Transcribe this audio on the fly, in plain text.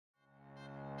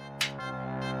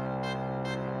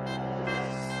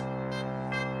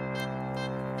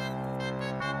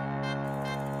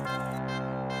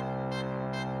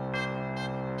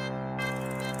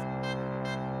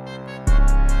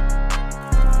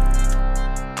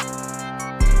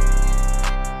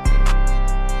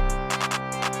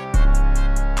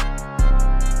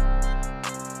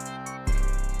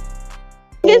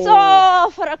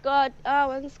swear to God,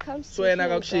 when it comes to So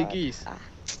you're shaky.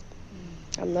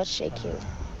 I'm not shaking.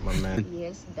 My man.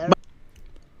 Yes,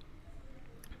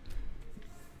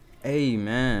 Hey,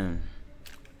 man.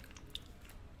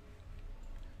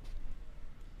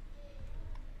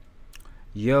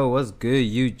 Yo, what's good,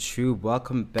 YouTube?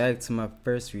 Welcome back to my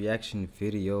first reaction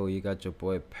video. You got your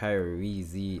boy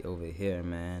Parisi over here,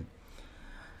 man.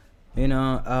 You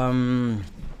know,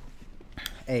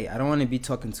 hey, I don't want to be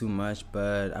talking too much,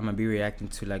 but I'm gonna be reacting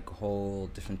to like whole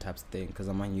different types of things because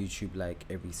I'm on YouTube like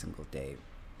every single day.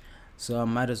 So I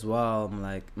might as well, I'm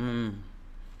like,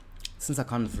 since I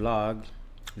can't vlog,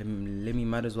 let me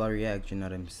might as well react, you know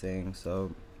what I'm saying?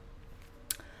 So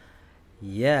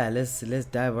yeah, let's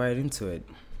dive right into it.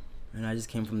 And I just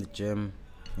came from the gym,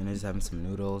 you know, just having some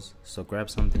noodles. So grab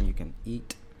something you can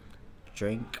eat,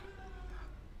 drink,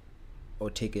 or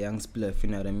take a young spliff, you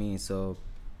know what I mean? So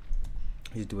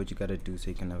just do what you gotta do so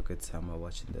you can have a good time while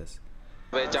watching this.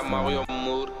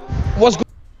 What's good?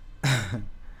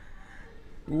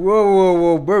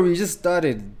 Whoa, bro, we just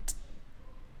started.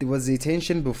 Was the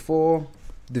attention before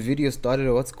the video started,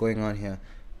 or what's going on here?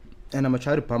 And I'm gonna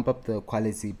try to pump up the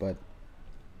quality, but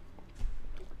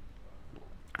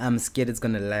I'm scared it's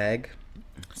gonna lag.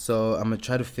 So I'm gonna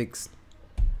try to fix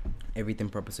everything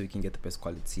proper so we can get the best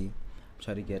quality.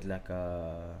 Try to get like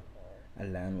a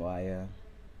LAN wire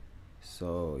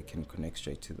so it can connect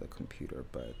straight to the computer.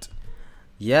 But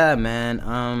yeah, man,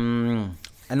 and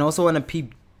I also want to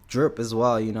peep drip as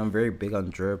well. You know, I'm very big on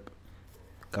drip.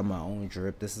 Got my own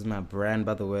drip. This is my brand,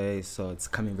 by the way, so it's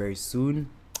coming very soon.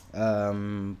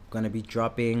 Gonna be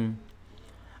dropping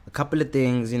a couple of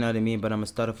things, you know what I mean, but I'm gonna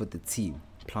start off with the tea,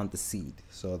 plant the seed.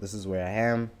 So this is where I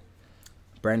am.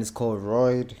 Brand is called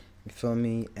Royd, you feel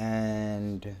me?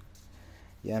 And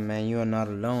yeah, man, you are not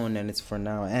alone, and it's for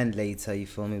now and later, you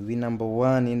feel me? We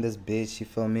 #1 in this bitch, you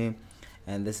feel me?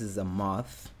 And this is a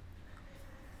moth,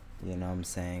 you know what I'm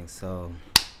saying? So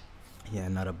yeah,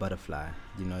 not a butterfly.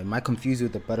 You know, it might confuse you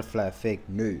with the butterfly effect.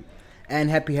 No. And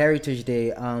happy Heritage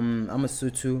Day. I'm a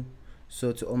Sutu.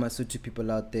 So to all my Sutu people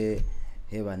out there,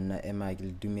 hey, wana ema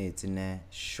gildumete ne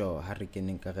sure.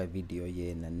 Hurricane kara video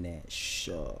ye na ne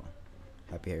sure.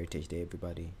 Happy Heritage Day,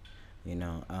 everybody. You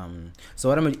know, so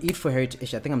what I'm gonna eat for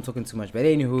Heritage, I think I'm talking too much, but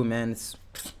anywho, man, it's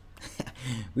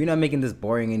we're not making this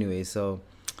boring anyway. So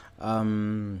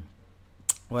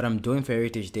what I'm doing for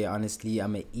Heritage Day, honestly,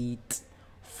 I'm gonna eat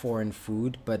foreign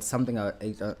food, but something I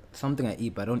eat,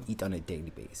 but I don't eat on a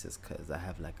daily basis because I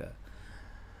have like a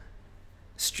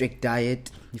strict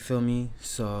diet, you feel me?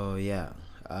 So yeah,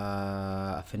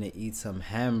 I'm finna eat some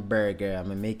hamburger. I'm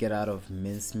gonna make it out of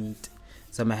mincemeat,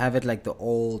 so I'm gonna have it like the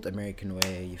old American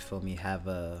way, you feel me? Have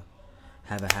a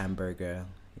hamburger,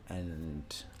 and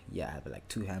yeah, I have like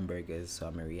 2 hamburgers. So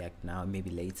I'm gonna react now, maybe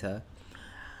later.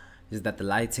 Is that the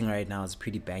lighting right now is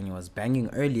pretty banging. I was banging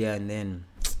earlier, and then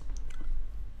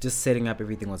just setting up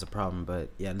everything was a problem. But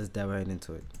yeah, let's dive right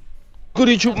into it. Good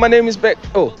YouTube, my name is Beck.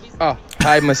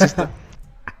 Hi, my sister.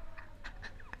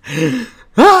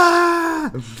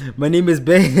 My name is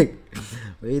Beck.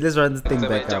 Wait, let's run this thing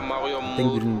back up.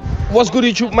 What's good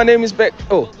YouTube, my name is Beck.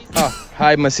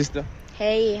 Hi, my sister.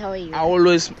 Hey, how are you? I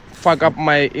always fuck up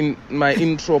my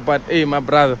intro, but hey, my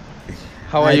brother,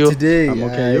 how are you? Today, I'm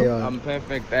okay. yeah. I'm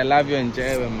perfect. I love you and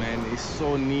Java, man. It's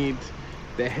so neat.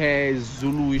 The hair is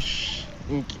Zuluish,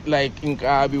 like in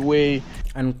Kabi way.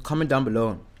 And comment down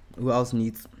below who else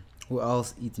eats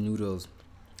noodles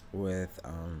with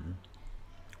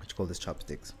what you call this,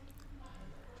 chopsticks.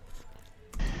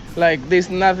 Like there's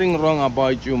nothing wrong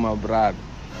about you, my brother.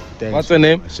 Thanks. What's your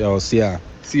name? Sia.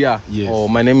 Sia. Yes. Oh,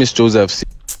 my name is Joseph.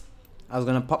 I was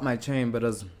gonna pop my chain, but I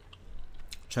was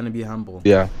trying to be humble.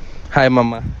 Yeah. Hi,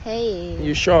 mama. Hey.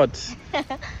 You short?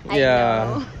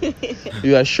 Yeah.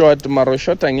 You are short. Maro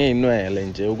short ange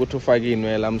nje. Ukutufaki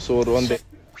inwele. I'm sorry on the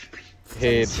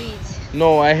head.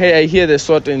 No, I hear the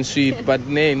short and sweet, but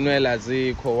ne inwele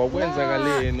azikho.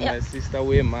 Wakwenzakaleni my sister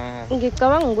we ma.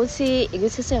 Ngicabanga ukuthi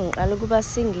sengiqala ukuba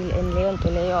single and leyo nto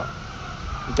leyo.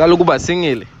 Uqala ukuba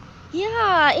single?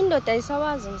 Yeah, indoda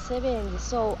isawazi umsebenzi,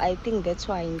 so I think that's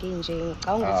why nginje.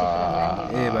 Ngicabanga ukuthi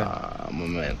Hey, man. My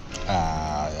man.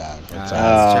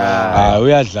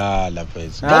 Uyadlala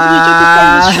phezulu.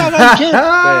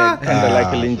 Kanda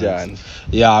like linjani.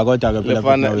 Yeah, kodwa ke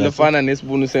phela lefana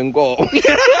nesibunu senkomo.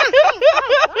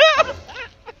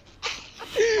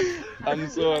 I'm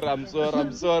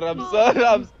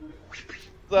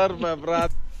sorry, my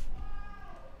brother.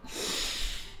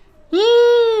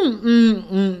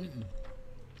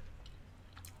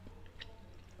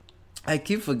 I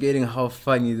keep forgetting how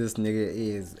funny this nigga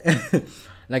is.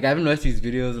 Like, I haven't watched these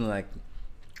videos in like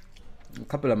a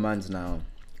couple of months now.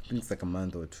 I think it's like a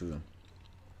month or 2.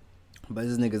 But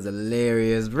this nigga's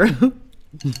hilarious, bro.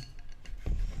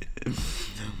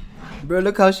 Bro,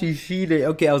 look how she feeling.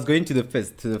 Okay, I was going to the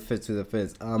first.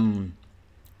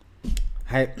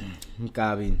 Hi,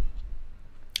 Gabi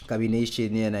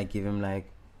Nation, and I give him like,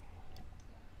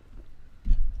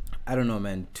 I don't know,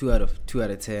 man, 2 out of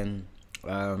 10.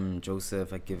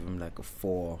 Joseph, I give him like a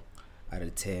 4 out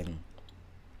of 10.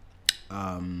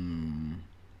 The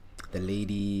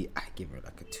lady, I give her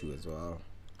like a 2 as well.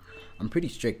 I'm pretty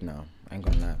strict now. I ain't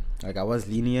gonna lie. Like I was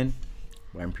lenient,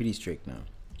 but I'm pretty strict now.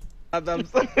 I'm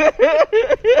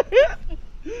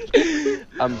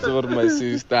sorry, my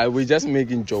sister. We're just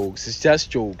making jokes. It's just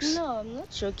jokes. No, I'm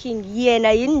not joking.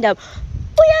 Yena yindaba.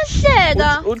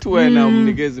 Uyahleka. Uthi wena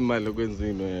umnikeza imali lokwenza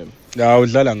into yena. Ya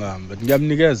udlala ngami, but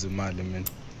ngiyamnikeza imali mina.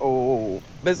 Oh,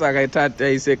 bese akayithatha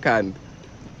isekhanda.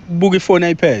 Buka ifone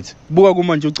ayiphethe. Buka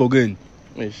kumanje ugcokeni.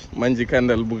 Eish, manje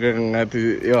ikhanda libuka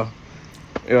ngathi yo.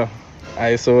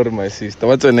 I sorry, my sister.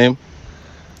 What's your name?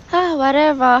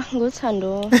 Whatever.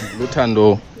 Nguthando.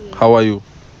 Luthando. How are you?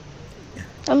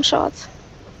 I'm short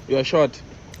You are short.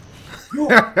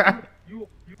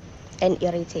 and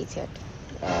irritated.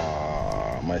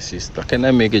 My sister. Can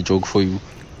I make a joke for you?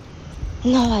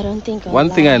 No, I don't think I'll One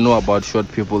thing lie. I know about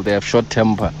short people, they have short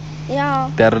temper.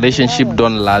 Yeah. Their relationship Yeah.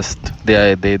 don't last.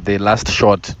 They last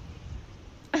short.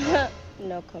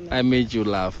 No comment. I made you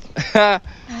laugh.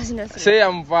 There's nothing. Say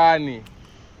I'm funny.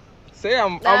 Say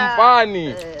I'm funny.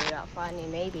 Yeah, funny,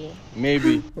 maybe.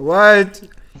 Maybe. What?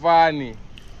 Funny.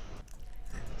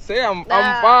 Say I'm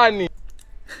funny.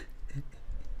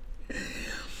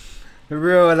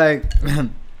 Bro, like,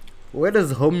 where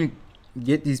does homie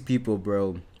get these people,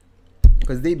 bro?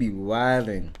 Because they be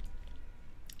wilding.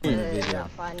 Yeah,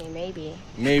 funny, maybe.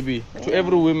 Maybe. To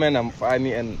every woman, I'm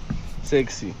funny and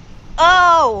sexy.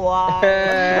 Oh, wow.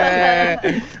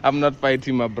 I'm not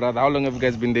fighting my brother. How long have you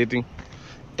guys been dating?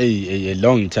 A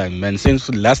long time, man. Since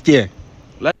last year.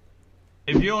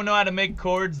 If you don't know how to make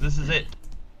chords, this is it.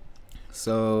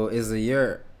 So, is a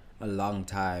year a long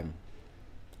time?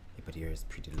 Yeah, but a year is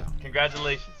pretty long.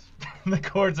 Congratulations. The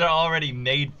chords are already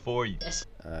made for you.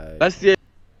 Last year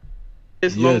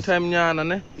is long Yes. time, nyana,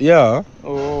 ne? Yeah.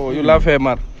 Oh, you love her,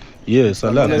 man. Yes, I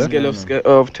love On a it. scale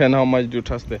of 10, how much do you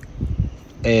trust her?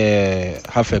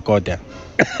 Half a quarter.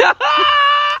 My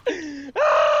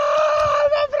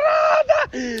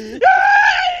brother!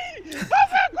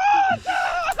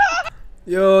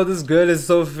 Yo, this girl is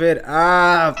so fed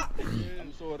up.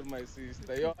 I'm sorry, my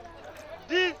sister. Yo.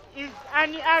 This is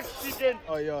an accident.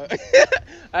 Oh, yo.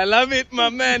 I love it, my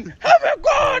man. Have a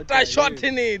quarter shot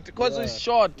in it because it's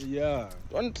short. Yeah.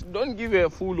 Don't give her a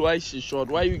fool why she's short.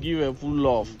 Why you give her a full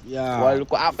love? Yeah. Well,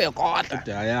 have a quarter.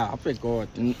 Yeah, half a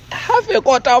quarter. Have a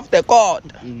quarter of the cord.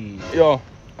 Yo.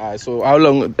 So how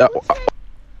long?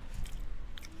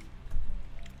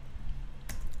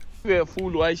 Give her a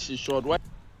fool why she's short. Why?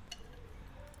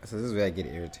 So this is where I get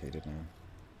irritated now.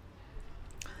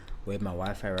 Where my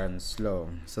Wi-Fi runs slow.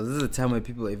 So this is a time where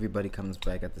everybody comes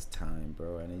back at this time,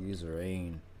 bro, and I use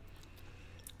rain.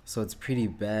 So it's pretty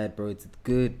bad, bro. It's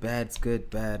good, bad, it's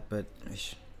good, bad, but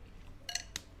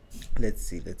let's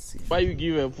see. Why you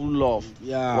give her full love?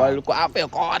 Yeah. Well, have a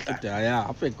quarter. Yeah,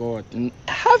 half a quarter.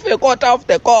 Have a quarter of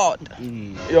the cord.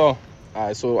 Yo.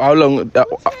 So how long?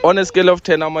 On a scale of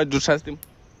 10, how much do you trust him?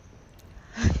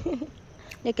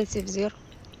 -0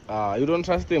 You don't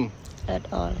trust him? at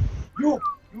all.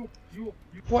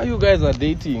 Why you guys are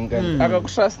dating, guys? I can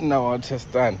trust now.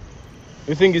 Understand?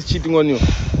 You think he's cheating on you?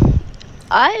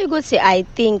 I would say I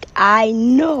think I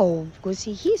know because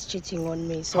he's cheating on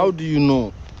me. So How do you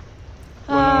know?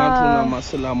 How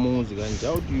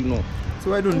do you know?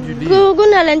 So why don't you leave?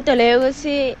 kunalento leyo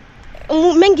ukuthi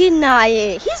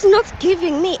menginaye he's not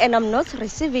giving me and I'm not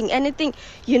receiving anything.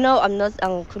 You know, I'm not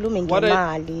angikhulumi What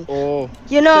ngemali. Oh,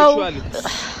 You know, sexually?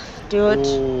 dude.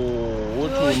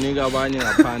 Uthi unika abanye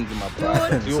ngaphandle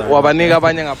maphansi. Wabanika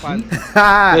abanye ngaphandle.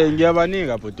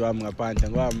 Ngiyabanika bhuti wami ngaphandle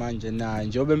ngoba manje naye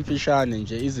njengoba emfishane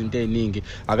nje izinto eziningi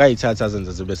akayithatha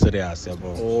azenze zibe serious yabo.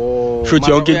 Oh.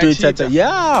 Futhi yonke into uyachitha. uyithatha.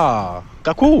 Yeah,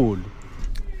 kakhulu.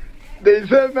 They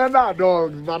say men are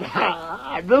dogs, but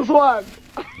this one,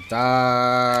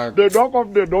 Dog. the dog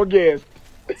of the doggiest.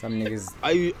 Some niggas.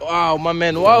 Wow, my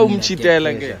man. Why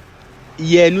umchitela ke?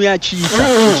 Yena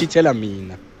uyachitha, uchithela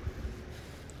mina.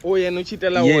 Oh, yena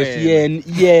uchitela Yes, wena.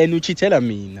 yena uchithela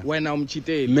mina. Wena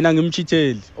umchiteli. Mina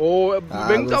ngimchitheli. Oh,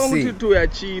 bengicabanga we'll see. ukuthi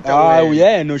uyachita Hayi wena.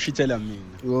 uyena uchithela mina.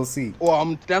 We'll see.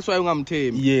 Oh, that's why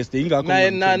ungamthembi. Yes, ingakho.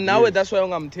 Nawe that's why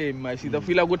ungamthembi, my sister.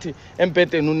 Feel ukuthi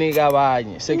empeteni unika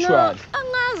abanye sexual. No,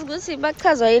 angazi ukuthi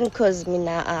bachazwa yini because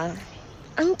mina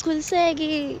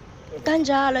angigculiseki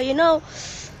kanjalo, you know.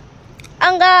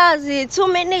 Angazi 2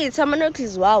 minutes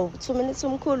ama-nucleus wow 2 minutes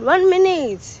omkhulu 1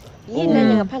 minute yini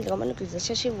enye ngaphandle kwama-nucleus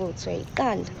esheshe ivuthwe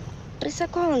iqanda 3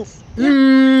 seconds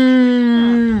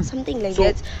something like So,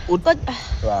 that but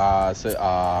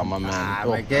my man.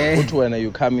 okay. Put when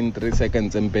you come in 3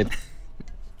 seconds and bed.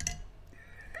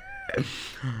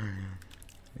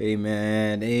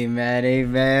 Amen.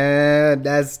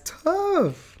 That's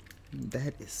tough.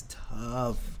 That is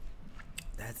tough.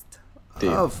 That's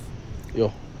tough.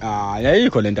 Yo.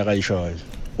 Yayikho lento akayishoyo.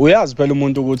 Uyazi phela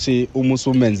umuntu ukuthi uma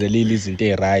usumenzelile izinto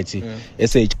eziright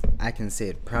I can say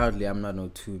it proudly, I'm not no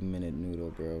 2-minute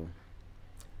noodle, bro.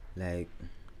 Like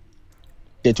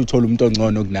ethi uthola umuntu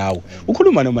ongcono kunawe.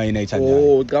 Ukhuluma noma yini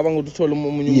ayithandayo. Ucabanga ukuthi uthola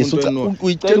omunye umuntu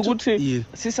uyicela ukuthi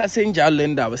sisasenjalo le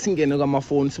ndaba singene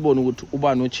kwamafoni sibone ukuthi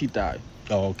ubani ochitayo.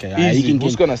 Okay.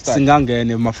 Who's gonna start?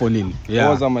 Singangena emafonini.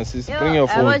 Woza my sister, bring your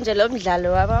phone. Yabo nje lo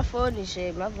mdlalo wamafoni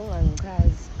nje mavunga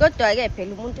ngichazi. Kodwa ke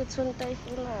phela umuntu uthuna into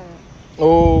ayifunayo.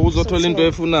 Oh, uzothola into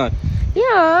efunayo.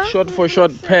 Yeah. Short for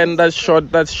short, pen that's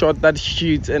short, that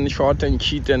cheats and short and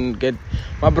cheat and get.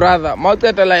 My brother,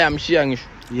 mawuceda la yamshiya ngisho.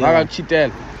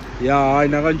 Makakuchitela. Yeah, hayi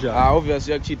na kanjani.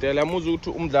 Obviously yakuchitela. Yamuza ukuthi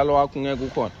umdlalo wakho ngeke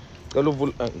ukhona.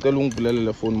 Cela ungivulele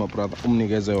le phone my brother.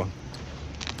 Umnikeze yona.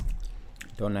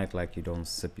 don't act like you don't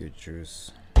sip your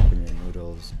juice from your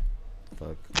noodles.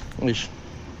 Fuck. Ish.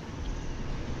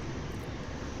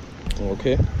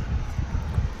 Okay.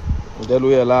 Ngicela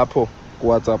uye lapho ku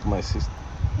WhatsApp my sister.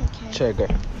 Okay. Check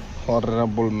it.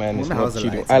 Honorable man is not How's the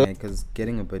cheating. lights, because it's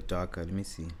getting a bit darker. Let me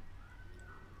see.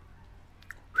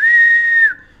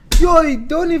 Yo,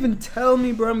 don't even tell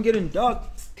me, bro. I'm getting dark.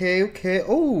 Okay.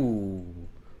 Oh,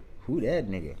 who that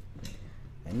nigga?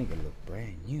 That nigga look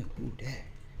brand new. Who that?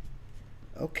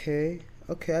 Okay.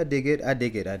 I dig it. I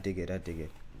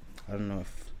don't know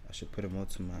if I should put him more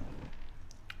to mine,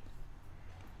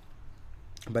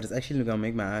 but it's actually gonna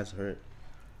make my eyes hurt.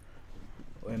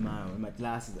 Where my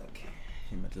glasses? Okay,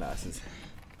 my glasses.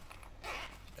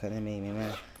 Cause it make me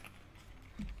mad.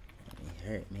 It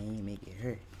hurt, man. Make it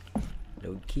hurt.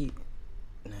 Low key,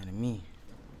 not to me.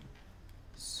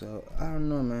 So I don't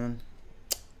know, man.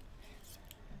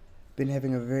 Been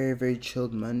having a very, very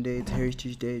chilled Monday,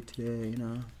 Heritage Day today. You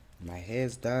know, my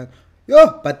hair's done.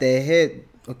 Yo, but the head.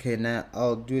 Okay, now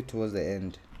I'll do it towards the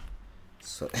end,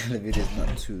 so the video's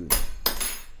not too.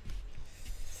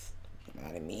 You know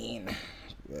what I mean?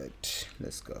 But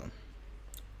let's go.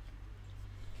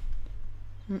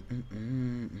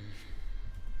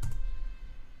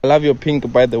 I love your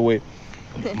pink, by the way.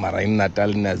 Mara, in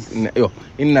Natal,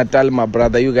 in Natal, my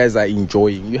brother, you guys are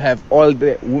enjoying. You have all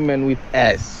the women with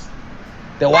ass.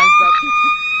 The ones that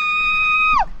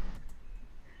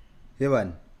Hey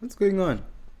man, what's going on?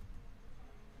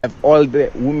 have all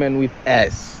the women with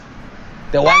ass.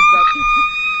 The ones that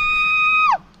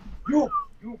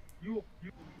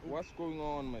What's going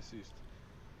on, my sister?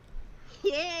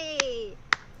 Yay.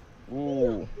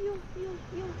 Ooh.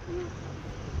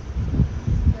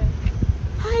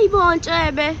 Hayi bo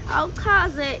Ntshebe,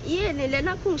 awuchaze yini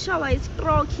lena kungishawa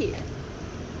istroke.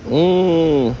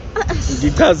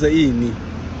 Ngichaze ini.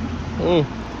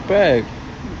 Back.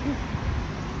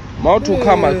 Mawuthi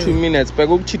ukhama 2 minutes,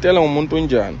 bheka ukuchitela ngumuntu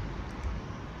onjani.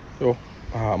 Yo,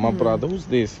 my brother, who's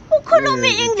this? Ukhuluma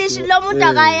English lo muntu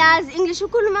akayazi. English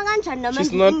ukhuluma kanjani noma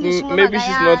She's not, English ngoba maybe she's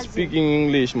not akayazi. speaking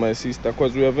English, my sister,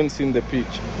 because we haven't seen the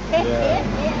picture.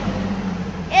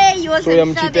 So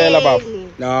yamchitela baba.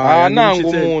 Nangu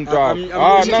umuntu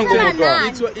nangu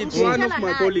umuntu. It's one of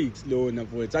my colleagues, Lona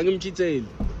Voice. Angimchitheli.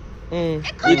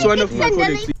 It's one of my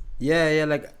colleagues. Yeah,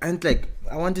 like, and like,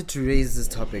 I wanted to raise this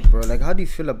topic, bro. Like, how do you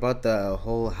feel about the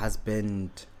whole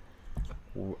husband,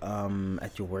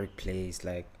 at your workplace?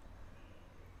 Like,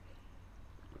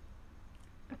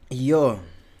 yo,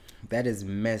 that is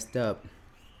messed up.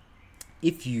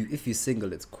 If you're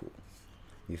single, it's cool.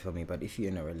 You feel me? But if you're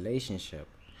in a relationship,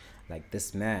 like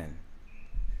this man.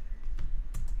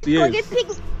 Yes.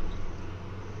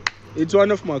 It's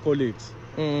one of my colleagues.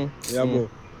 Yabo.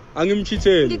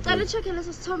 Angimchitheli. Ngicela check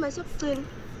leso sithombe sokugcina.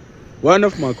 One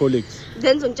of my colleagues.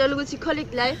 Then ngitshela ukuthi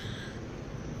colleague la.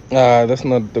 That's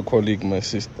not the colleague, my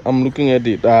sister. I'm looking at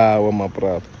it. My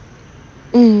brother.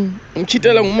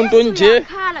 Ngchitela ngumuntu onje.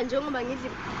 Khala njengoba ngithi.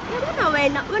 Yabona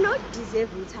wena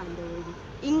udeserve uthando wena.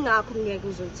 Ingakho ngeke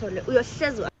uzolithole.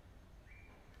 Uyohlezwa.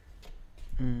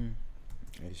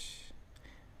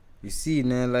 You see,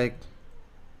 now, like,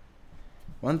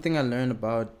 one thing I learned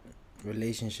about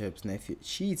relationships, now, if you're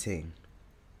cheating,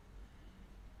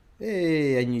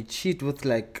 hey, and you cheat with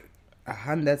like a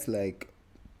hand that's like,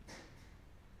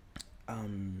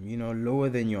 lower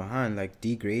than your hand, like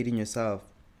degrading yourself,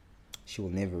 she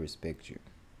will never respect you.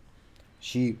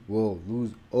 she will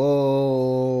lose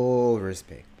all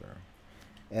respect, bro.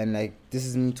 And like, this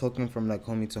is me talking from like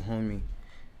homie to homie.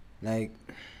 Like,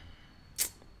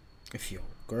 if your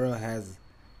girl has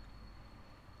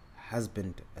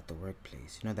husband at the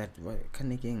workplace, you know that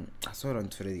kind of thing. I saw it on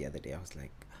Twitter the other day. I was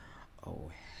like, oh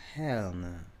hell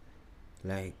nah.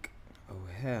 Like, oh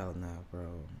hell nah,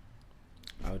 bro.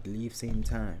 I would leave same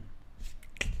time.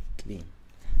 Clean.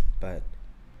 But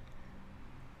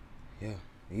yeah,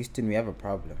 Houston, we have a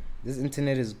problem. This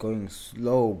internet is going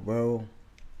slow, bro.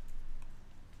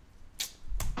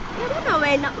 Yabona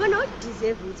wena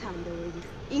deserve uthando wena.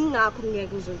 Ingakho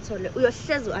ngeke uzolithola.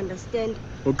 Uyohleze understand.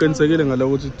 Uqinisekile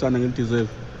ngaloko ukuthi uthanda ngilideserve.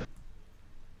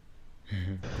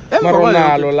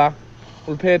 Maronalo la.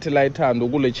 Uliphethe la ithando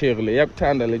kule cherry le.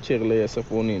 Yakuthanda le cherry le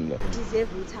yasefonini la.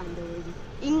 Deserve uthando wena.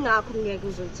 Ingakho ngeke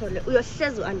uzolithola.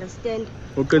 Uyohleze understand.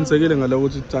 Uqinisekile ngaloko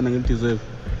ukuthi uthanda ngilideserve.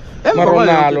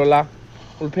 Maronalo la.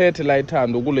 Uliphethe la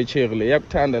ithando kule cherry le.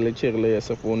 Yakuthanda le cherry le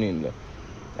yasefonini la.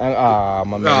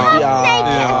 Mama.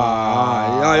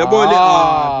 Yeah, yabona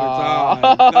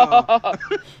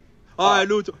hayi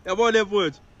lutho yabona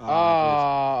mfowethu.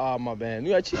 My man,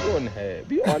 you are cheating on her.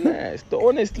 Be honest.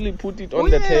 Honestly put it on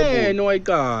the table. No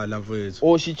wayiqala mfowethu.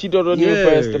 Oh, she cheated on you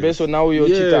first, so now you're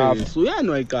cheating after. Uyani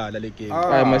wayiqala le game.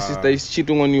 My sister is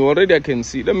cheating on you already. I can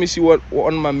see. Let me see what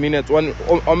on my minutes.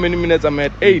 How many minutes I'm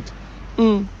at? 8.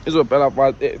 Izopela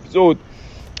part episode.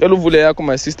 Eluvule yakho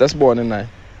my sister sibone naye.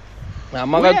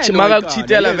 Maka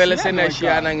kuchitela vele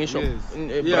senashiyana ngisho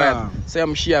brand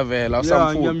seyamshiya vele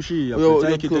awusamfuni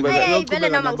hey vele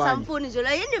nama ngisamfuni nje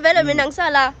la yini vele mina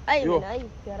ngisala hayi mina hayi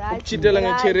garage ukuchitela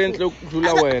ngecherry enhle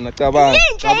ukudlula wena cabanga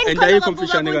and ayikho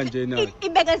mfishane kanjena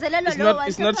ibekezelelo lo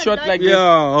it's not short like this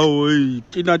hey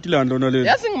kinati lando nale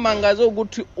yasingimangaze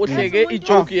ukuthi uhleke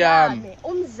ijoke yami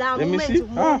umzamo umenza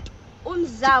umuntu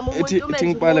umzamo umuntu umenza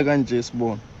ngibhale kanje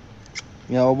sibona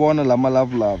ngiyawubona lama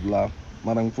love la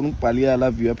mara ngifuna ukubhalia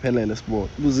love you ephelele sibona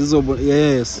uzizo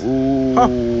yes hleka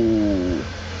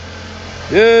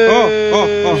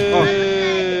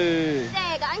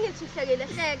angithi uhlekele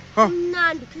hleka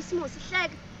umnandi Christmas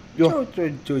hleka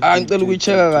angicela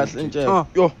ukuyicheka kahle ntshela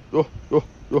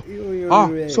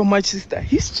so my sister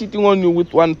he's cheating on you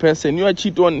with one person you are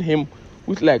cheating on him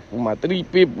with like 3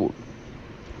 people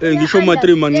ngisho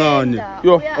 3 mancane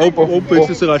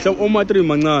awubhekisise kahle 3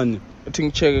 mancane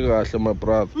ngithingcheke kahle my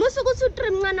brother musukuthi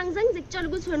u3 mncane ngizange ngikutshela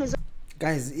ukuthi wena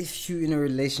guys if you in a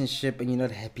relationship and you're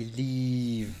not happy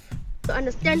leave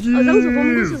understand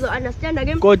awuzangizovuma ukuthi uzo understand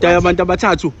again kodwa abantu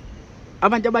abathathu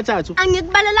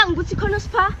angikubalelanga ukuthi khona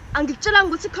sipha angikutshelanga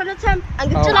ukuthi khona Themba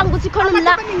angikutshelanga ukuthi khona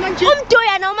Mla umuntu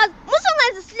yena uma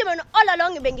musungenza isilimo all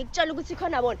along bengikutshela ukuthi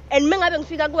khona bona and mengabe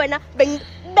ngifika kuwena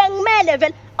bengimele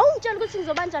vele awungitshela ukuthi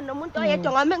ngizobanjani nomuntu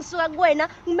oyedwa ngame ngisuka kuwena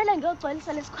kumele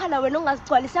ngiyogcwalisa lesikhala wena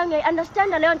ongazigcwalisanga uyayi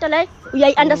understand leyo nto leyo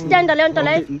uyayi understand leyo nto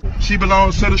leyo She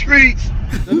belongs to the streets.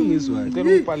 Ngizwa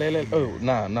ngicela ubhalele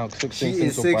na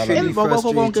kusekusengizobhala emva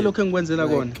kwakho konke lokho engikwenzela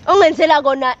kona ungenzela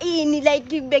kona ini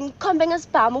like bengikhombe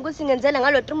ngesibhamu ukuthi ngenzele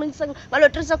ngalo 3 minutes ngalo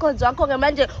 3 seconds wakho ke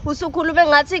manje usukhuluma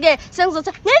ngathi ke sengizothi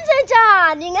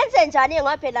ngenze njani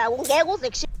ngaphela ngeke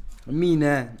uze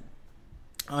mina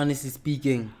honestly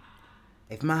speaking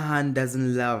if my hand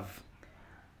doesn't love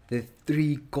the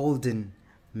 3 golden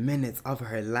minutes of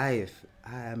her life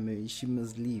she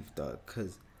must leave dog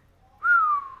cuz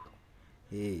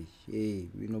hey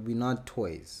you know we're not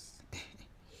toys.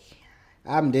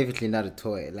 I'm definitely not a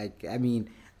toy. Like I mean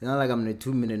it's not like I'm in a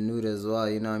 2-minute nude as well,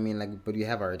 you know what I mean? Like, but we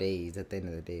have our days at the end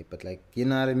of the day. But like, you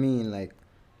know what I mean? Like,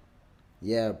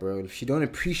 yeah, bro. If she don't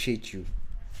appreciate you,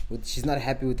 she's not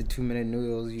happy with the 2-minute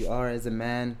noodles you are as a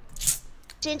man.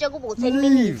 Change kubo 10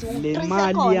 minutes. Le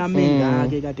mali yami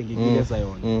ngake kade ngikunikeza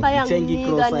yona. Bayangithenga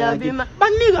i-cross yakhe.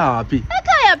 Banika phi?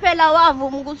 Ekhaya phela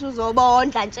wavuma ukuthi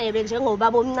uzobondla ntshebe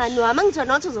njengobaba omncane wami.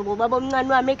 Angithona ukuthi uzobaba omncane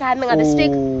wami ekhaya mengabe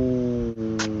sifika.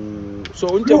 So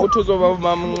untshebe ukuthi uzobaba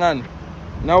mama omncane.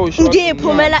 Now we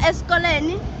ngiphumela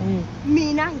esikoleni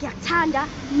mina ngiyakuthanda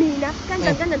mina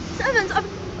kanjani 7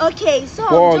 okay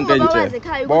so njengoba wazi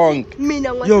ekhaya ukuthi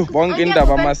mina bonke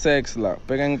indaba ama sex la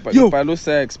bheka ngibhala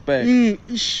sex back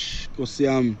Nkosi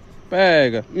yami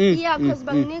bheka yeah cause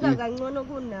banginika kangcono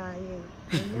kunaye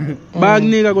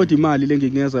bakunika kodwa imali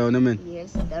lengikunikeza yona man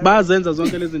yes bazenza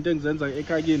zonke lezi zinto engizenza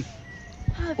ekhaya kini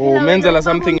menzela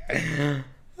something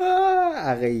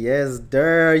yes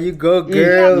there you go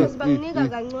girl cause banginika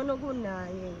kangcono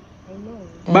kunaye I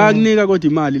know bakunika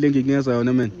kodwa imali lengikunikeza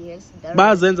yona man yes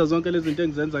bazenza zonke lezi zinto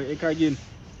engizenza ekhaya kini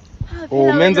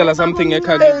menzela something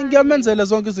ekhaya ngiyamenzela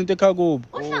zonke izinto ekhaya kubo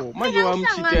manje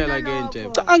wamchithela ke nje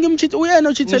angimchithe uyena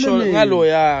ochithele mina ngalo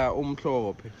ya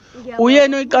umhlophe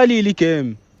uyena oyiqalile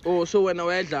igame Oh, so wena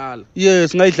uyadlala.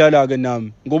 Yes, ngayidlala ke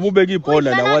nami. Ngoba ubeka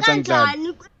ibhola la wathi angidlala.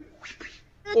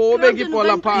 Oh, ubeka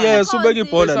ibhola phansi. Yes, ubeka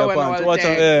ibhola Bese la wena phansi. Wathi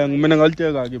waliteka. mina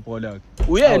ngaliteka ke ibhola ke.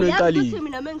 Uyena Yazi oyiqalile. ukuthi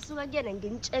mina mengisuka kuyena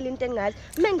ngimtshela into engazi.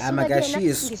 Oh Mengisuka my God, kuyena she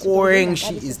is scoring,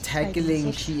 she is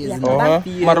tackling, she is in the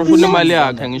backfield. Mara ufuna imali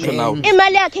yakhe ngisho nawe.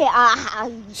 imali yakhe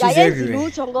She's ayenzi everywhere.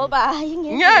 lutho ngoba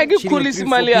Ngeke ikhulisa She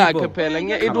imali looking for yakhe people. phela.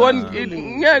 It Come won't on.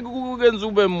 ngeke kukenza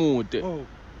ube mude.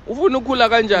 Ufuna ukukhula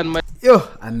kanjani manje? Yo,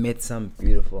 I met some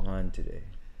beautiful hun today.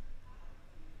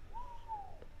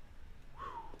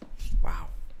 Wow.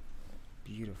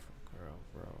 Beautiful girl,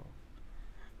 bro.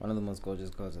 One of the most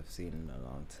gorgeous girls I've seen in a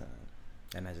long time.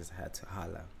 And I just had to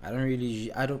holler.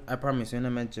 I promise you, when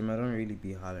I'm at gym, I don't really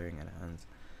be hollering at hands.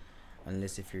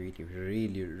 Unless if you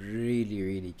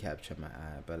really capture my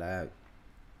eye. But I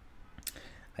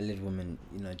let women,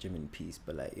 gym in peace.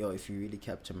 But like, yo, if you really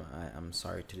capture my eye, I'm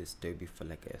sorry to disturb you for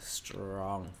like a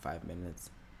strong 5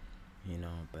 minutes.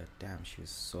 But damn, she was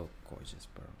so gorgeous,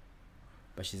 bro.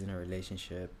 But she's in a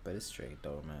relationship, but it's straight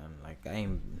though, man. Like I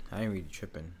ain't really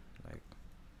tripping. Like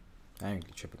I ain't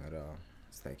really tripping at all.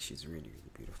 It's like she's really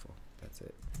beautiful. That's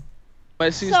it. My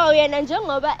so sister. yena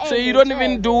njengoba So you don't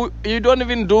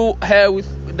even do hair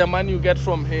with the money you get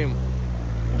from him.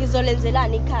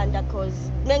 ngizolenzelana ikhanda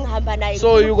cause mengihamba naye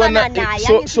So you gonna- naye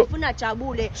so- angithi so- ufuna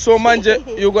jabule So manje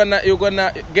you're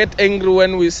gonna get angry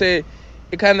when we say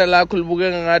ikhanda lakho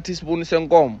libukeka ngathi isibuni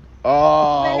senkomo.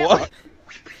 Oh.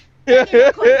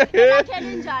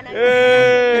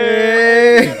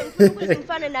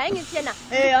 ngifana naye ngithi yena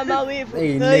amawivu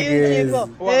Hey, niggas.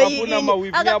 Wakafuna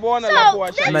amawivu. Ngiyabona lapho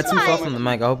washa. I'm not too far from the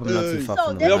mic. I hope I'm not too far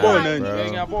from the mic, Ngiyabona, bro.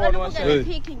 ngiyabona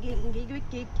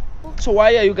So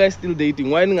why are you guys still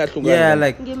dating? Why ningahlukana? Yeah,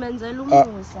 like ngimenzela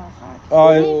umusa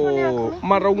Oh,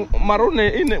 mara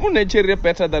une cherry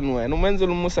better than wena.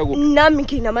 Umenzela umusa ku. nami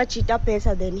nginamajita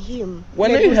better than him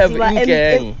When you have in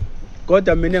gang.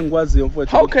 Kodwa mina ngikwaziyo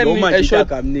mfowethu. How can lo we manje assure-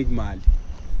 akamniki imali.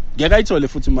 Ngeke ayithole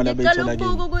futhi imali abeyithola kimi.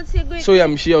 ukuthi So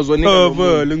yamshiya uzonika.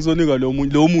 Vele ngizonika lo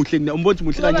muhle umbothi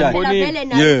muhle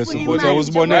kanjani? Yes,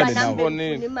 uzibonele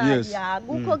nawe. Yes.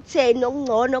 kukho kutheni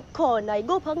okungcono kukhona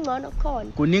ikuphi okungcono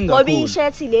kukhona Kuningi ngoba kakhulu.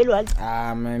 ishethi lelo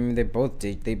I mean they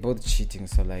both cheating,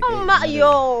 so like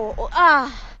yo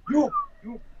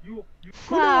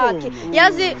fuck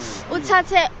yazi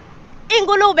uthathe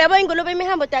ingulube yabo ingulube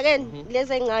imihambo dakeni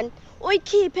lezi encane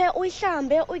uyikhiphe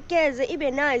uyihlambe uyigeze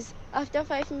ibe nice after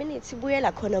 5 minutes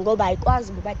ibuyela khona ngoba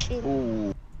ayikwazi ukuba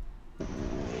clean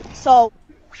so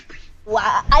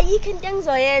ayikho into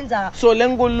engizoyenza So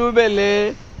lengulube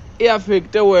le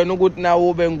iaffecte wena ukuthi nawe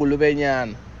ube ngulube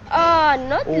nyana.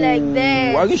 not like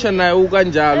that Angisho naye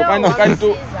ukanjalo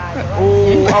kanti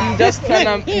I'm just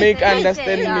trying to make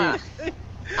understand me.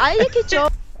 ayikho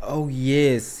joke Oh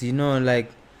yes, like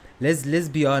let's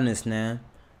be honest now.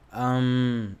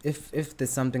 If there's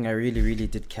something I really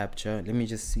did capture, let me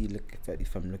just see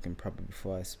if I'm looking proper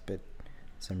before I spit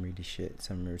some really shit,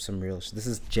 some real shit. This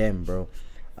is gem, bro.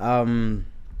 I don't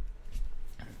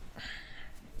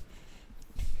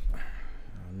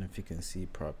know if you can see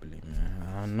properly,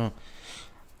 man.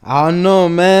 I don't know,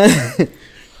 man.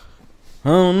 I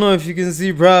don't know if you can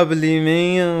see properly,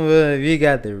 man, but we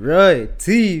got the right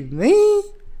team, man.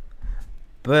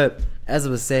 But as I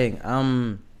was saying, I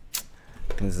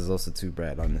think this is also too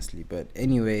bright, honestly. But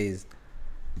anyways,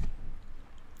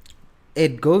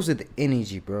 it goes with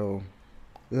energy, bro.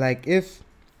 Like if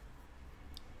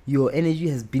your energy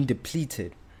has been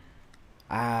depleted,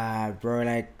 bro,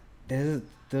 like there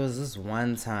was this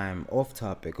one time off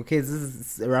topic. Okay, this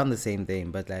is around the same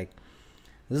thing, but like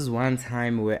this is one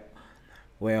time where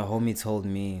a homie told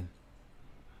me,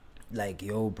 like,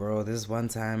 yo, bro, this one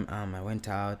time I went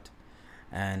out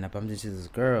and I bumped into this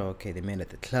girl. Okay, they met at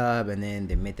the club and then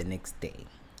they met the next day,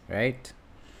 right?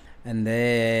 And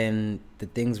then the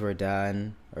things were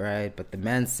done, right? But the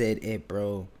man said, hey,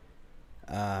 bro,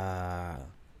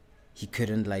 he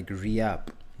couldn't like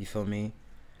re-up, you feel me?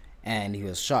 And he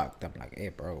was shocked. I'm like, hey,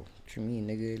 bro, what you mean,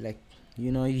 nigga? Like,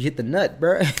 you hit the nut,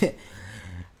 bro.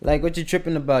 Like, what you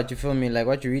tripping about, you feel me? Like,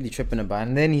 what you really tripping about?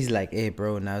 And then he's like, hey,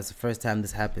 bro, now it's the first time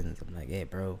this happens. I'm like, hey,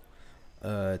 bro,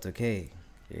 it's okay.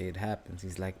 It happens.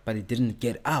 He's like, but it didn't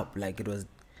get up like it was.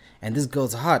 And this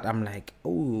girl's hot. I'm like,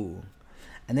 oh.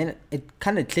 And then it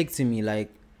kind of clicked to me, like,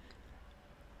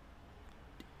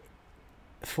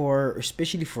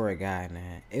 especially for a guy,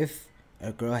 man, if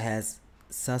a girl has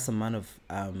such amount of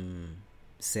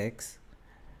sex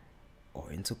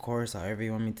or intercourse, however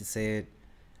you want me to say it,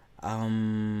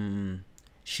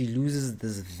 she loses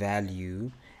this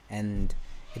value, and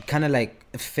it kind of like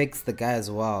affects the guy as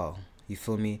well, you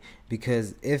feel me?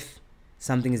 Because if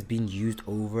something is being used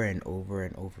over and over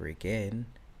and over again,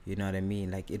 You know what I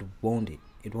mean? Like it won't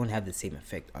have the same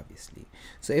effect, obviously.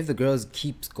 So if the girl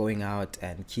keeps going out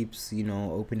and keeps, you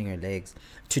know, opening her legs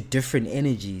to different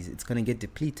energies, it's gonna get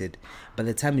depleted. By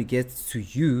the time it gets to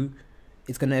you,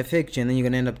 it's gonna affect you, and then you're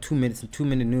gonna end up 2 minutes and 2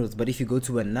 minute noodles. But if you go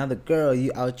to another girl,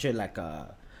 you out here like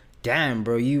a damn,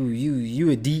 bro, you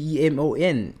a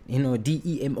DEMON, you know,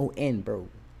 DEMON, bro.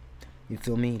 You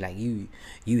feel me? Like you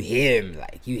him,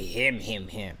 like you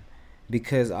him,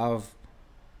 because of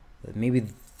maybe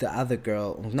the other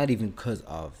girl, not even because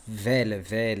of vele,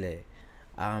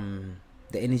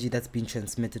 the energy that's been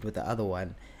transmitted with the other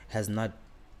one has not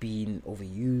been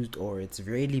overused, or it's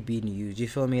rarely been used. You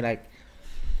feel me? Like,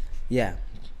 yeah,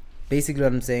 basically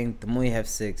what I'm saying, the more you have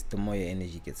sex, the more your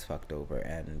energy gets fucked over,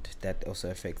 and that also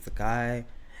affects the guy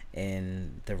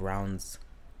and the rounds,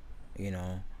 you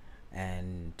know,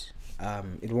 and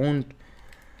it won't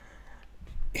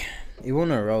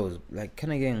arouse, like,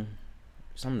 kind of getting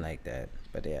something like that.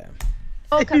 But yeah.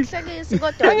 Oh, kakuhlekisa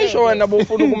kodwa Angisho wena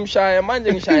bufuna ukumshaya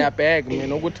manje ngishaya back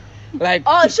mina ukuthi like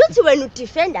oh shuthi wena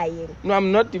udefender yena. No,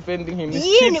 I'm not defending him. He's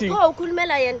Yini cheating. pho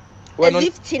ukhulumela yena? As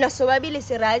if thina sobabili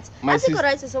si right. Asikho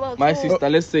right soba. My sister,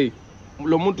 let's say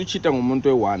lo muntu cheater ngumuntu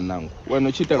we1 nangu. Wena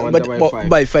ucheater ngabantu abayi5.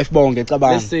 Bayi5 bonke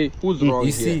cabanga. Let's say who's wrong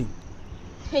You here? see,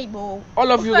 Hey bo.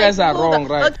 All of you guys are wrong,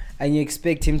 right? and you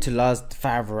expect him to last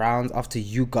 5 rounds after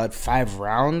you got 5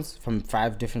 rounds from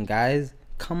 5 different guys?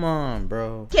 Come on,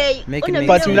 bro. Okay. Make it make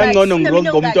But sense. mina ngcono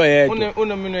ngomuntu oyedwa.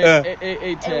 Unomino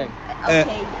 810. Okay.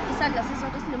 Isandla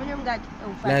sisodwa sinomini umngaki.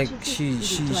 Like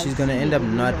she's gonna end up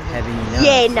not having enough.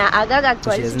 Yena She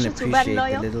akakagcwalisi doesn't ukuthi ubani appreciate the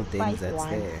loyo. little things that's 5-1.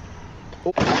 there.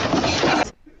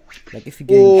 Like if you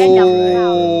get right,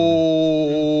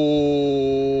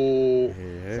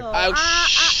 So,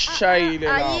 Akushayile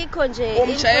la. ayikho nje.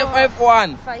 Umshaye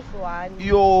 5-1. 5-1.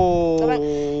 Yo.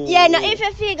 Yena if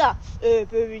efika,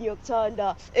 baby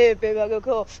ngiyokuthanda, baby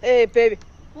akekho, baby.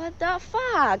 What the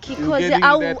fuck? Because getting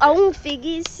that-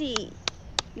 awungifikisi.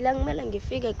 La ngimele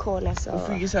ngifike khona so.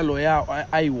 Ufikisa lo ya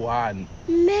ayi1.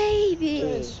 Maybe.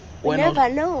 You Wena- never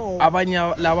know. Abanye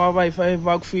laba abayi5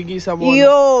 bakufikisa bona.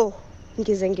 Yo,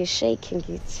 ngize ngishake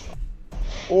ngithi.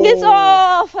 Oh. Ngithi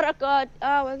oh for a god.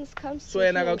 When it comes to So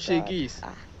yena you, God. akakushekisa.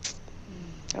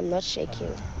 I'm not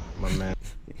shaking. My man.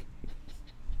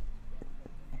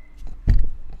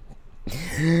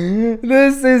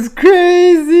 This is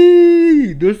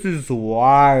crazy. This is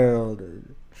wild.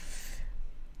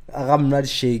 I'm not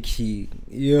shaky.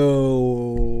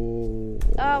 Yo.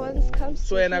 When it comes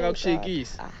So to yena you, God.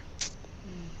 akakushekisa.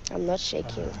 I'm not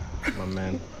shaking. My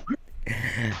man.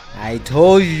 I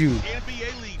told you.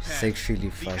 NBA League Pass. Sexually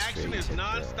The action frustrated, is bro.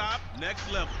 non-stop,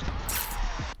 next level.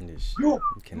 You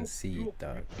can see it,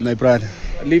 dog. My brother.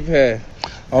 Leave her.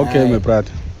 Okay, my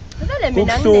brother. Vele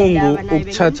mina Kubuhlungu nginendaba naye,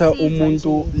 ukuthatha bengimsiza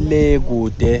umuntu nje. le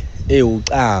kude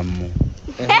ewucamu.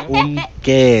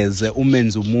 Umgeze,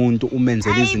 umenze umuntu,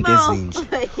 umenzele izinto ezinhle.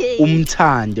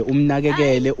 Umthande,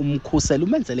 umnakekele, umkhusele,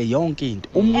 umenzele yonke into.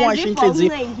 Umwashe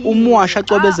inhliziyo, umwashe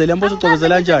acobezele, yambo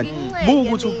ucobezela kanjani? Buka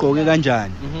ukuthi ugqoke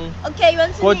kanjani. Okay, you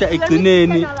want to Kodwa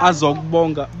ekugcineni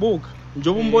azokubonga. Buka,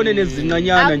 njengoba umbone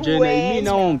nezinqanyana nje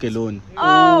yimina wonke lona.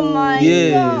 Oh my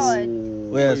Yes. god.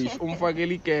 Yes.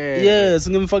 Umfakela igebe. Yes,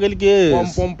 ngimfakela igesi.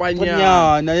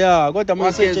 Pompompanyana. Ya, kodwa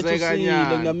mase Ugeze ethusile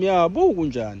kanyana. ngiyamya buku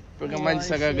njani. Phela manje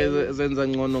sakake zenza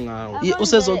ngcono ngawo.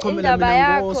 Usezochomela Indaba mina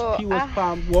yakho, ngosiphiwe ah.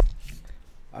 siphambi.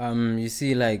 You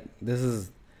see, like this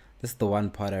is the one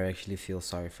part I actually feel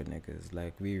sorry for niggas.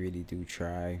 Like we really do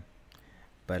try,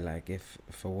 but like if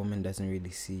a woman doesn't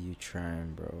really see you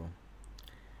trying, bro,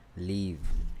 leave.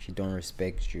 She don't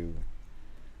respect you.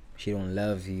 She don't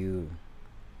love you.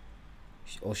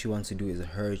 All she wants to do is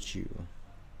hurt you.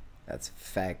 That's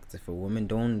fact. If a woman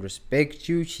don't respect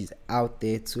you, she's out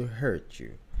there to hurt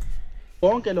you.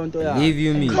 Bonke lonto ya. Believe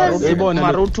you me. Mara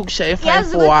uthi ukushaya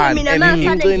Yazi ukuthi 5-1 mina and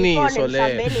mangifane ngiyiciniso ngifone le.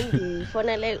 mhlawumbe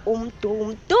ngifonele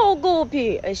umntu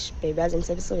kuphi? Eish baby yazi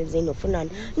ngisemsebenzini ufunani?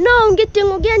 No,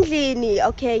 ngidinga ukuya endlini.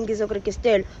 Okay,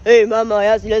 ngizokuregistela. Hey mama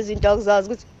yazi lezi zinto akuzazi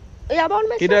ukuthi uyabona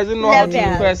mase. He doesn't know how to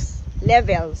request.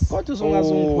 Levels. Kodwa So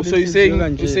uzongazungiphuza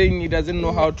you're saying he doesn't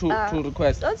know how to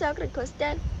request. Don't you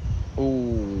requestela?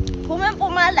 Oh. Phuma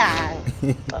empumalanga.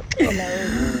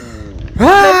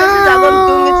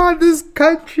 This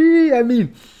country. I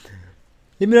mean,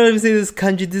 let me not even say this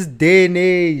country, this day and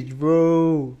age,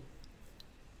 bro.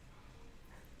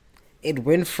 It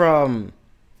went from,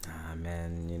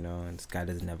 man, you know, this guy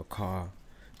doesn't have a car,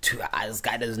 to this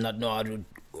guy does not know how to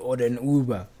order an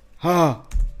Uber.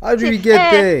 How did we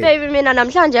get there? Baby mina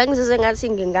namhlanje angizizwe ngathi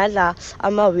ngingadla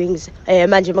ama-wings.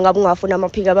 Manje mangabe ungafuna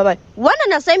amaphika ababayo. Wona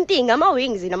na same thing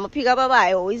ama-wings namaphika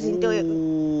ababayo izinto.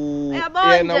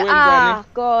 Yabona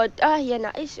God.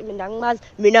 Yena mina ngimazi.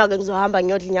 Mina-ke ngizohamba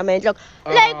ngiyodla inyama yenhloko.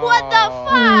 Like what the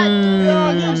fuck?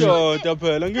 Ndoda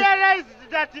phela Realize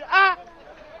that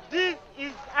this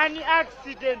is an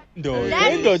accident.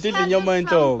 Ndoda idla inyama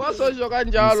yenhloko. Basosho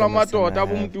kanjalo amadoda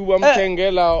abumntu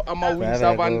bamthengela ama-wings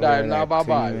abandayo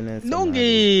nababayo.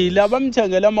 Lungile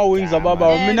abamthengela ama-wings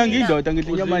ababayo. Mina ngiyindoda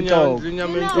ngidla inyama yenhloko.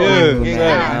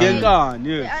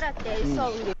 Ngenkani.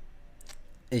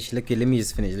 Look, let me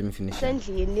finish.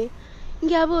 Sendlini.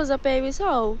 Ngiyabuza baby,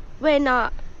 so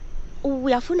wena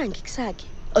uyafuna ngikusakhe?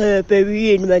 Baby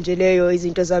yini manje leyo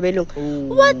izinto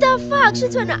zabelungu. What the fuck?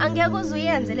 Shithi wena angeke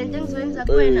uzuyenze lento engizoyenza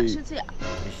kuwena. Shithi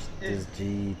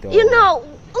you know,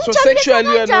 so sexually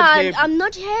you are not happy. I'm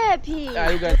not happy.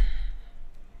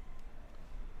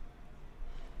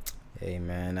 Hey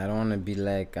man, I don't want to be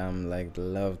like I'm like the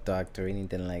love doctor or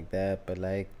anything like that, but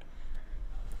like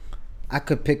I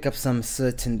could pick up some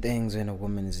certain things when a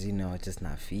woman is, you know, just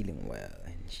not feeling well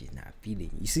and she's not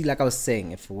feeling. You see, like I was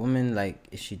saying, if a woman, like,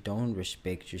 if she don't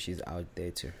respect you, she's out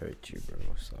there to hurt you, bro.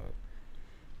 So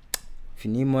if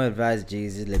you need more advice,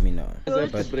 Jesus, let me know.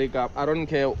 Let's break up. I don't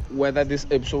care whether this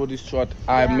episode is short.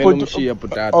 I'm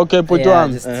okay, put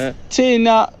on.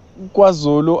 Tina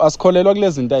KwaZulu asikholelwa kule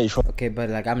zinto ayisho. Okay, but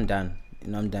like I'm done.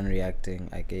 You know, I'm done reacting.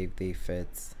 I gave the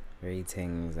fits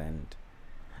ratings and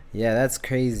yeah, that's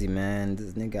crazy, man.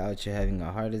 This nigga out here having a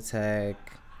heart attack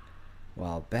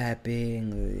while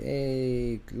bapping.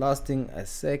 Hey, lasting a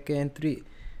second. Three.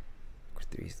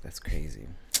 That's crazy.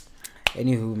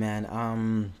 Anywho, man.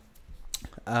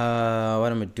 What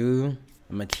I'm gonna do?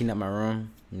 I'm gonna clean up my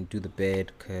room and do the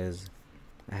bed because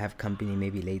I have company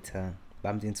maybe later.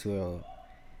 Bumped into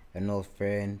an old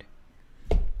friend.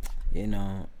 You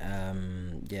know.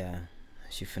 Yeah,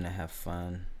 she finna have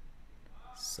fun.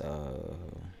 So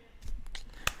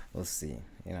we'll see,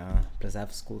 you know. Plus I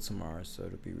have school tomorrow, so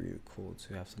it'll be really cool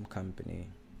to have some company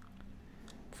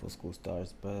before school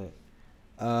starts. But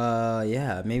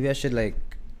yeah, maybe I should like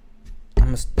I'm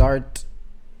gonna start.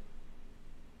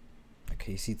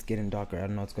 Okay, you see it's getting darker. I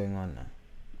don't know what's going on now.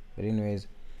 But anyways,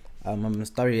 I'm gonna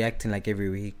start reacting like every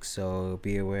week, so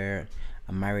be aware.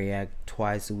 I might react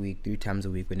twice a week, 3 times a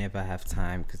week whenever I have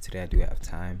time, because today I do have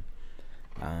time.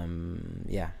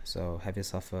 Yeah, so have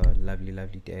yourself a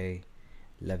lovely day.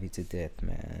 Love you to death,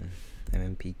 man.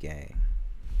 MMP gang.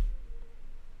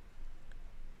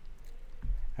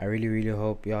 I really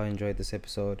hope y'all enjoyed this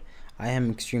episode. I am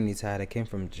extremely tired. I came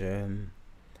from gym.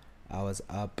 I was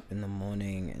up in the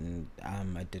morning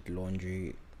and I did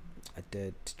laundry. I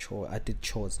did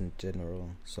chores in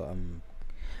general, so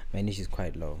my energy is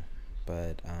quite low.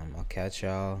 But I'll catch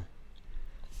y'all.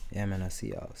 Yeah, man, I'll see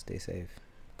y'all. Stay safe.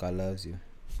 God loves you.